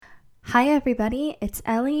Hi everybody, it's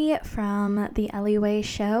Ellie from the Ellie Way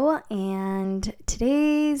Show, and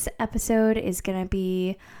today's episode is going to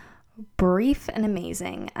be brief and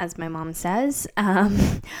amazing, as my mom says.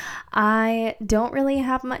 I don't really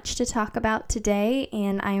have much to talk about today,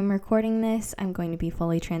 and I am recording this, I'm going to be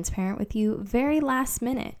fully transparent with you, very last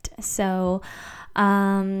minute. So,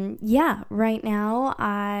 right now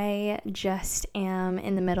I just am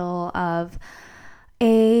in the middle of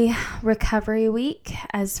a recovery week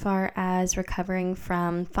as far as recovering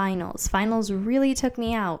from finals. Finals really took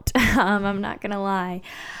me out. I'm not gonna lie.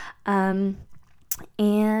 I'm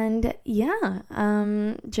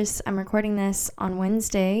recording this on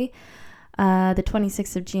Wednesday, the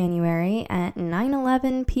 26th of January at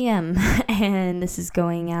 9:11 p.m. and this is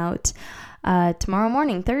going out tomorrow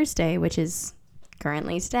morning, Thursday, which is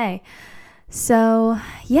currently today. So,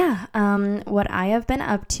 what I have been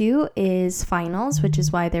up to is finals, which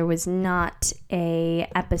is why there was not a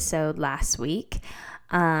episode last week.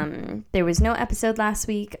 There was no episode last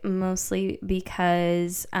week, mostly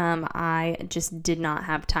because I just did not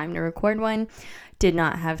have time to record one, did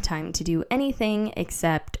not have time to do anything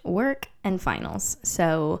except work and finals.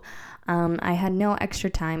 So, I had no extra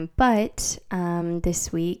time, but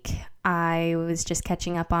this week I was just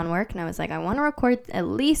catching up on work and I was like, I want to record at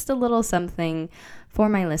least a little something for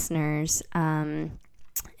my listeners. So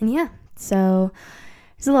here's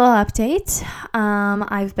a little update.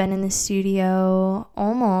 I've been in the studio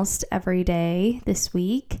almost every day this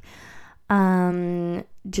week,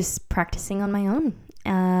 just practicing on my own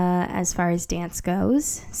as far as dance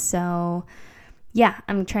goes. So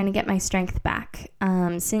I'm trying to get my strength back.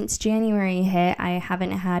 Since January hit, I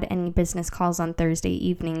haven't had any business calls on Thursday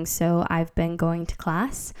evenings, so I've been going to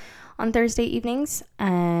class on Thursday evenings,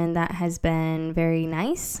 and that has been very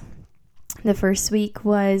nice. The first week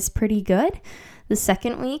was pretty good. The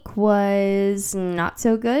second week was not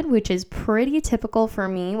so good, which is pretty typical for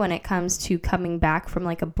me when it comes to coming back from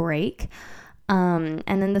like a break. And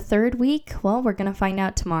then the third week, well, we're going to find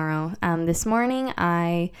out tomorrow. This morning,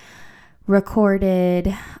 I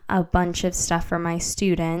recorded a bunch of stuff for my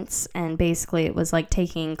students, and basically it was like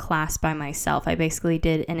taking class by myself. I basically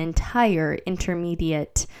did an entire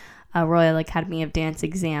intermediate Royal Academy of Dance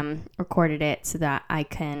exam, recorded it so that I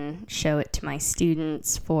can show it to my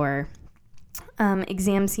students for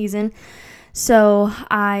exam season. So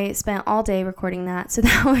I spent all day recording that. So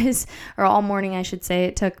that was, or all morning I should say,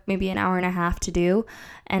 it took maybe an hour and a half to do,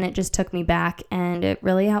 and it just took me back, and it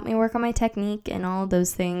really helped me work on my technique and all of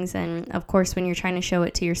those things. And of course, when you're trying to show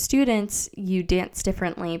it to your students, you dance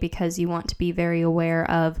differently because you want to be very aware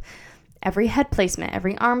of every head placement,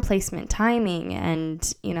 every arm placement, timing,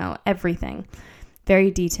 and, everything.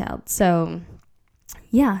 Very detailed. So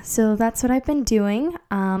that's what I've been doing.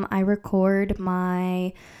 I record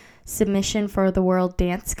my submission for the World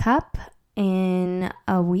Dance Cup in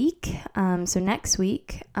a week. So next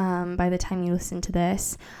week, by the time you listen to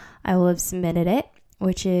this, I will have submitted it,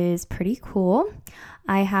 which is pretty cool.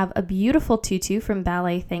 I have a beautiful tutu from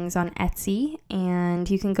Ballet Things on Etsy, and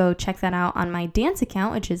you can go check that out on my dance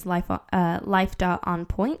account, which is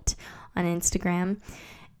life.onpoint on Instagram.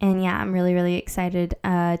 And I'm really, really excited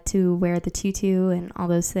to wear the tutu and all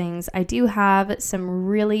those things. I do have some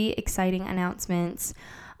really exciting announcements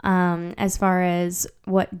as far as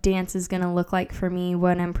what dance is going to look like for me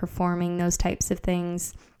when I'm performing those types of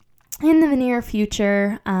things in the near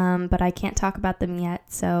future, but I can't talk about them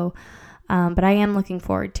yet. So, but I am looking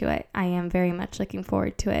forward to it. I am very much looking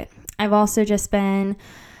forward to it. I've also just been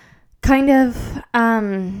kind of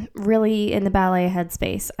really in the ballet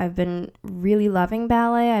headspace. I've been really loving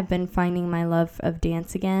ballet. I've been finding my love of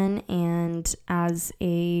dance again, and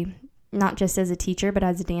not just as a teacher, but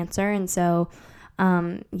as a dancer. And so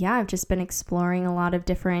I've just been exploring a lot of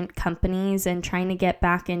different companies and trying to get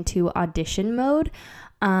back into audition mode,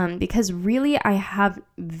 because really I have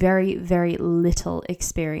very, very little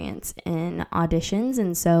experience in auditions.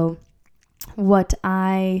 And so what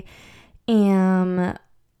I am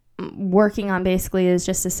working on basically is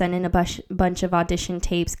just to send in a bunch of audition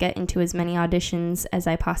tapes, get into as many auditions as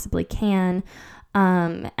I possibly can.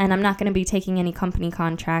 And I'm not going to be taking any company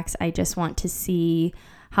contracts. I just want to see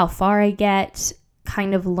how far I get,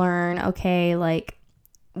 kind of learn, okay, like,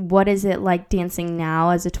 what is it like dancing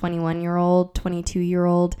now as a 21-year-old,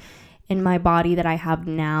 22-year-old in my body that I have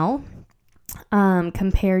now,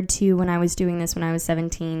 compared to when I was doing this when I was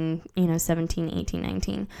 17, 18,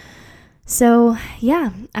 19. So,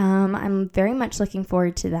 I'm very much looking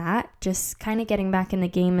forward to that. Just kind of getting back in the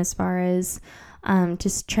game as far as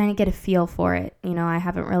just trying to get a feel for it. I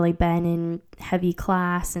haven't really been in heavy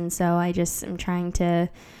class, and so I just am trying to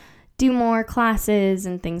do more classes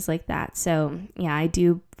and things like that. So yeah, I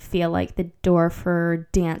do feel like the door for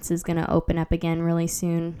dance is going to open up again really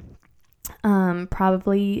soon,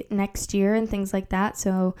 probably next year and things like that.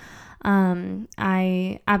 So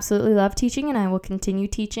I absolutely love teaching, and I will continue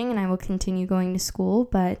teaching, and I will continue going to school.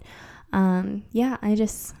 But yeah,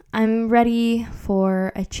 I'm ready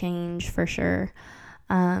for a change for sure.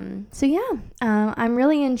 So yeah, I'm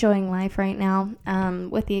really enjoying life right now,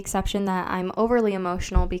 with the exception that I'm overly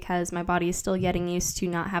emotional because my body is still getting used to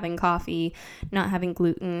not having coffee, not having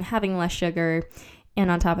gluten, having less sugar,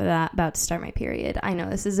 and on top of that, about to start my period. I know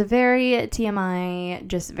this is a very TMI,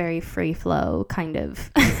 just very free flow kind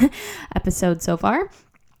of episode so far,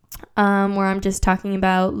 where I'm just talking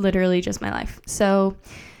about literally just my life. So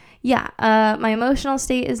yeah, my emotional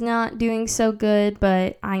state is not doing so good,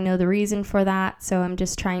 but I know the reason for that. So I'm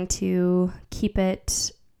just trying to keep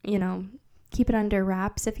it under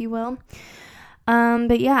wraps, if you will.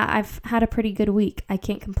 But yeah, I've had a pretty good week. I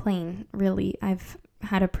can't complain, really. I've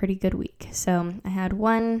had a pretty good week. So I had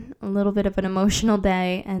a little bit of an emotional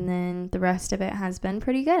day, and then the rest of it has been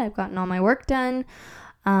pretty good. I've gotten all my work done.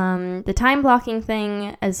 The time blocking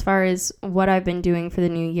thing, as far as what I've been doing for the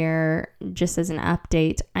new year, just as an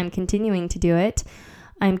update, I'm continuing to do it.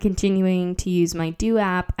 I'm continuing to use my Do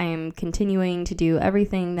app. I'm continuing to do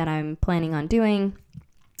everything that I'm planning on doing,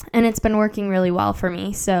 and it's been working really well for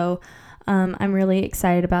me. So I'm really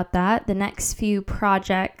excited about that. The next few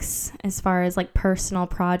projects, as far as like personal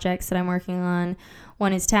projects that I'm working on,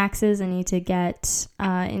 one is taxes. I need to get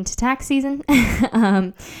into tax season.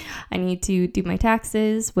 I need to do my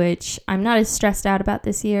taxes, which I'm not as stressed out about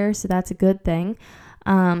this year, so that's a good thing.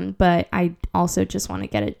 But I also just want to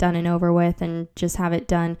get it done and over with and just have it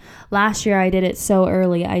done. Last year I did it so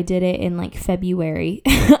early. I did it in like February.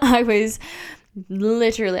 I was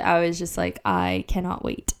just like, I cannot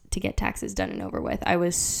wait to get taxes done and over with. I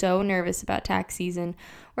was so nervous about tax season.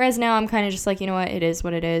 Whereas now I'm kind of just like, you know what, it is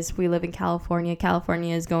what it is. We live in California.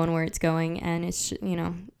 California is going where it's going, and it's,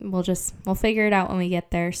 we'll figure it out when we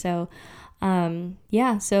get there. So,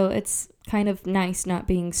 yeah, so it's kind of nice not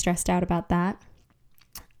being stressed out about that.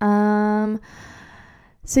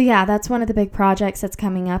 So yeah, that's one of the big projects that's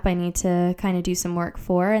coming up. I need to kind of do some work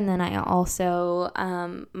for, and then I also,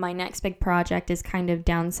 my next big project is kind of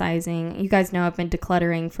downsizing. You guys know I've been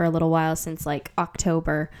decluttering for a little while, since like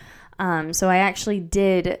October. So I actually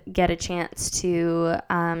did get a chance to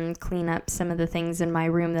clean up some of the things in my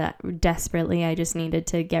room that desperately I just needed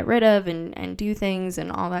to get rid of and do things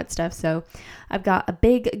and all that stuff. So I've got a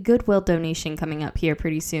big Goodwill donation coming up here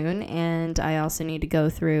pretty soon, and I also need to go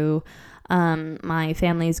through my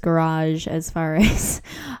family's garage as far as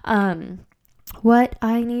what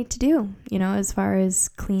I need to do, as far as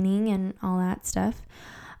cleaning and all that stuff.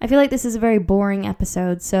 I feel like this is a very boring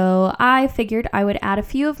episode, so I figured I would add a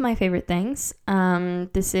few of my favorite things.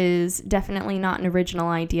 This is definitely not an original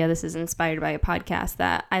idea. This is inspired by a podcast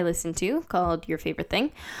that I listen to called Your Favorite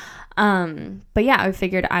Thing. But yeah, I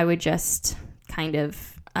figured I would just kind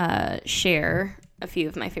of share a few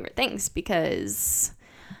of my favorite things, because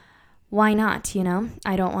why not,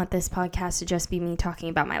 I don't want this podcast to just be me talking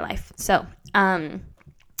about my life. So,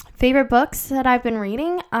 favorite books that I've been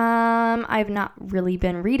reading. I've not really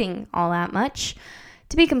been reading all that much.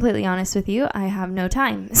 To be completely honest with you, I have no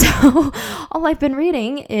time. So all I've been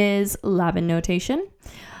reading is Laban Notation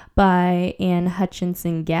by Anne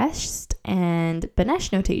Hutchinson Guest and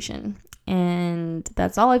Benesh Notation. And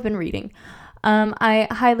that's all I've been reading. I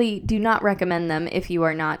highly do not recommend them if you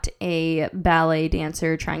are not a ballet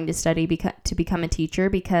dancer trying to study to become a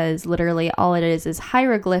teacher, because literally all it is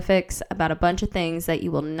hieroglyphics about a bunch of things that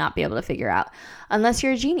you will not be able to figure out unless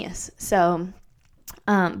you're a genius. So,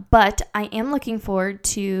 but I am looking forward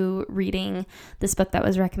to reading this book that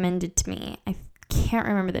was recommended to me. I can't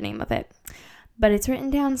remember the name of it, but it's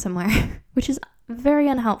written down somewhere, which is very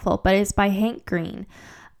unhelpful, but it's by Hank Green.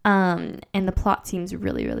 And the plot seems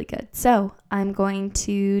really, really good. So I'm going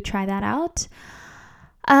to try that out.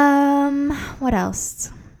 What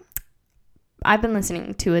else? I've been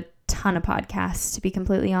listening to a ton of podcasts, to be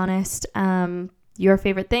completely honest. Your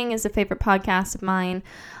Favorite Thing is a favorite podcast of mine,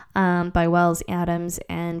 by Wells Adams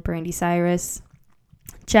and Brandy Cyrus.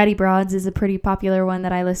 Chatty Broads is a pretty popular one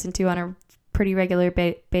that I listen to on a pretty regular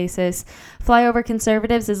basis. Flyover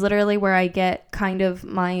Conservatives is literally where I get kind of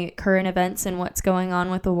my current events and what's going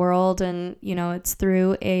on with the world, and it's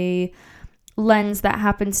through a lens that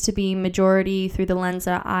happens to be majority, through the lens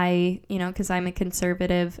that I, because I'm a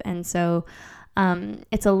conservative, and so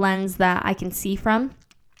it's a lens that I can see from.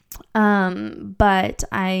 But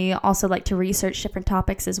I also like to research different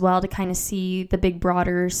topics as well to kind of see the big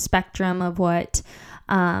broader spectrum of what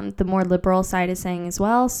the more liberal side is saying as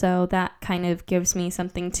well. So that kind of gives me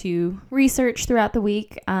something to research throughout the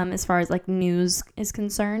week, as far as like news is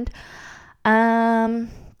concerned.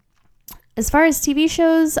 As far as TV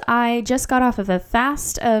shows, I just got off of a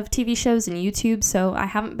fast of TV shows and YouTube, so I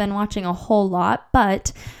haven't been watching a whole lot,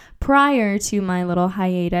 but prior to my little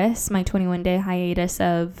hiatus, my 21-day hiatus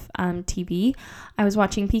of TV, I was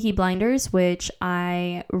watching Peaky Blinders, which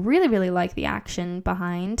I really, really like the action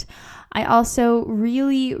behind. I also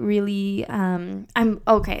really, really,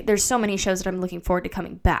 there's so many shows that I'm looking forward to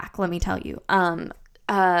coming back, let me tell you.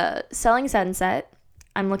 Selling Sunset,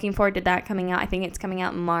 I'm looking forward to that coming out. I think it's coming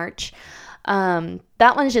out in March.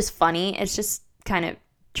 That one's just funny. It's just kind of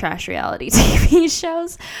trash reality TV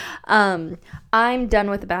shows. I'm done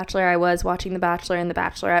with The Bachelor. I was watching The Bachelor and The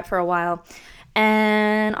Bachelorette for a while.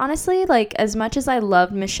 And honestly, like, as much as I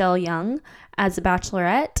loved Michelle Young as a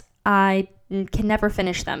Bachelorette, I can never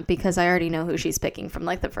finish them because I already know who she's picking from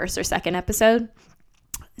like the first or second episode.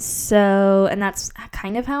 So, and that's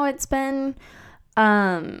kind of how it's been,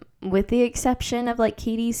 with the exception of like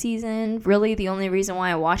Katie's season. Really, the only reason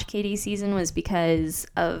why I watched Katie's season was because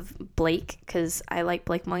of Blake, because I like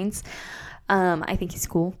Blake Moynes. I think he's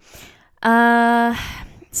cool.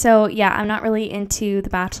 So yeah, I'm not really into The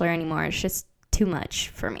Bachelor anymore. It's just too much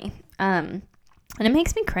for me. And it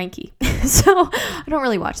makes me cranky. So I don't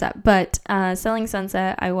really watch that. But Selling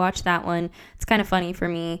Sunset, I watched that one. It's kind of funny for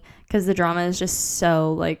me because the drama is just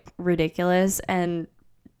so like ridiculous, and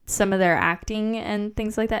some of their acting and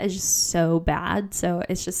things like that is just so bad. So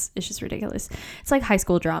it's just ridiculous. It's like high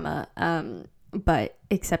school drama, but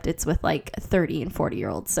except it's with like 30 and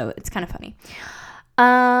 40-year-olds. So it's kind of funny.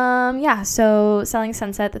 Yeah, so Selling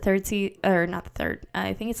Sunset, I think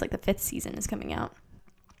it's like the 5th season is coming out.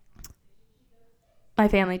 My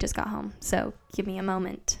family just got home, so give me a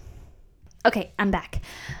moment. Okay, I'm back.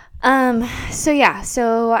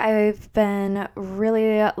 So I've been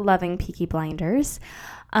really loving Peaky Blinders.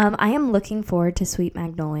 I am looking forward to Sweet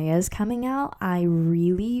Magnolias coming out. I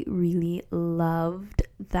really, really loved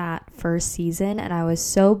that first season, and I was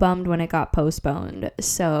so bummed when it got postponed.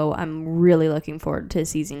 So I'm really looking forward to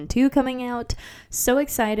season 2 coming out. So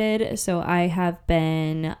excited. So I have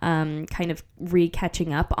been kind of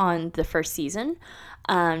re-catching up on the first season,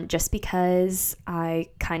 just because I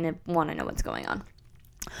kind of want to know what's going on.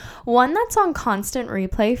 One that's on constant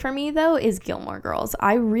replay for me, though, is Gilmore Girls.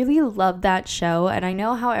 I really love that show, and I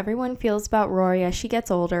know how everyone feels about Rory as she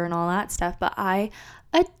gets older and all that stuff, but I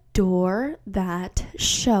adore that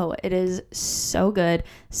show. It is so good,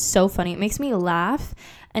 so funny. It makes me laugh,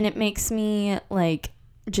 and it makes me, like,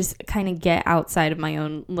 just kind of get outside of my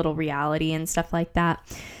own little reality and stuff like that.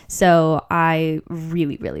 So I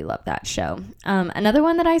really, really love that show. Another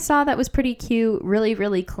one that I saw that was pretty cute, really,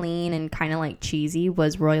 really clean and kind of like cheesy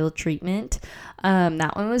was Royal Treatment.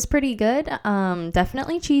 That one was pretty good.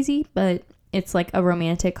 Definitely cheesy, but it's like a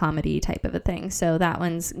romantic comedy type of a thing. So that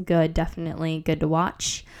one's good. Definitely good to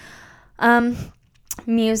watch.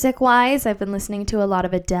 Music-wise, I've been listening to a lot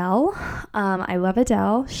of Adele. I love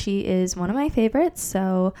Adele. She is one of my favorites,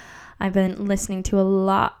 so I've been listening to a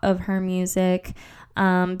lot of her music.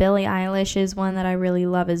 Billie Eilish is one that I really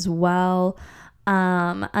love as well.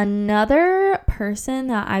 Another person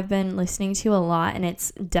that I've been listening to a lot, and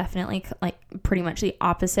it's definitely like pretty much the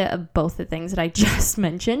opposite of both the things that I just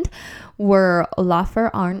mentioned, were Olafur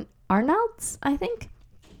Arnalds, I think.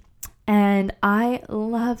 And I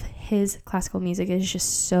love his classical music. It's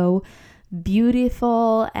just so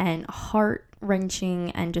beautiful and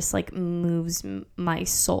heart-wrenching and just like moves my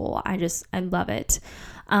soul. I love it.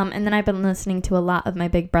 And then I've been listening to a lot of my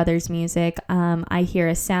big brother's music. I Hear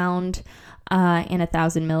a Sound in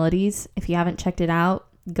 1,000 Melodies. If you haven't checked it out,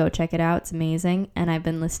 go check it out. It's amazing. And I've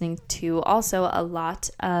been listening to also a lot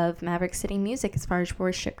of Maverick City music as far as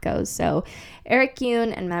worship goes. So Eric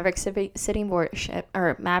Yoon and Maverick City worship,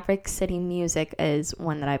 or Maverick City music, is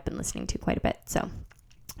one that I've been listening to quite a bit. So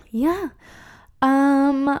yeah.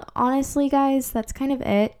 Honestly, guys, that's kind of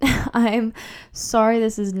it. I'm sorry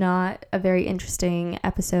this is not a very interesting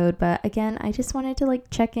episode, but again, I just wanted to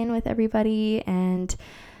like check in with everybody and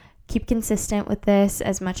keep consistent with this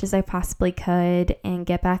as much as I possibly could and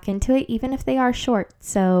get back into it, even if they are short.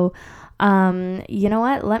 So, you know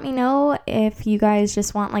what? Let me know if you guys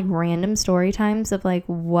just want like random story times of like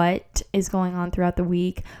what is going on throughout the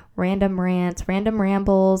week, random rants, random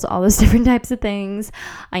rambles, all those different types of things.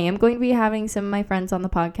 I am going to be having some of my friends on the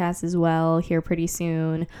podcast as well here pretty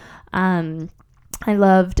soon. I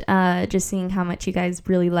loved just seeing how much you guys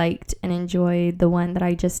really liked and enjoyed the one that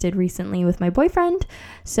I just did recently with my boyfriend.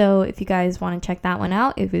 So if you guys want to check that one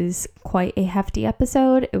out, it was quite a hefty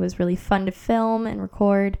episode. It was really fun to film and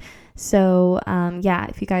record. So, yeah,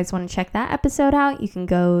 if you guys want to check that episode out, you can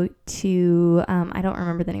go to, I don't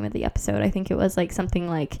remember the name of the episode. I think it was like something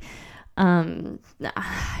like, I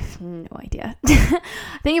have no idea. I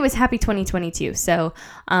think it was Happy 2022. So,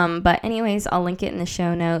 but anyways, I'll link it in the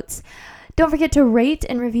show notes. Don't forget to rate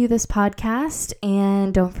and review this podcast,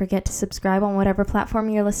 and don't forget to subscribe on whatever platform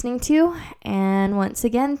you're listening to. And once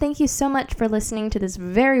again, thank you so much for listening to this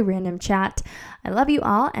very random chat. I love you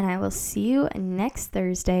all, and I will see you next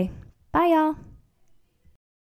Thursday. Bye, y'all.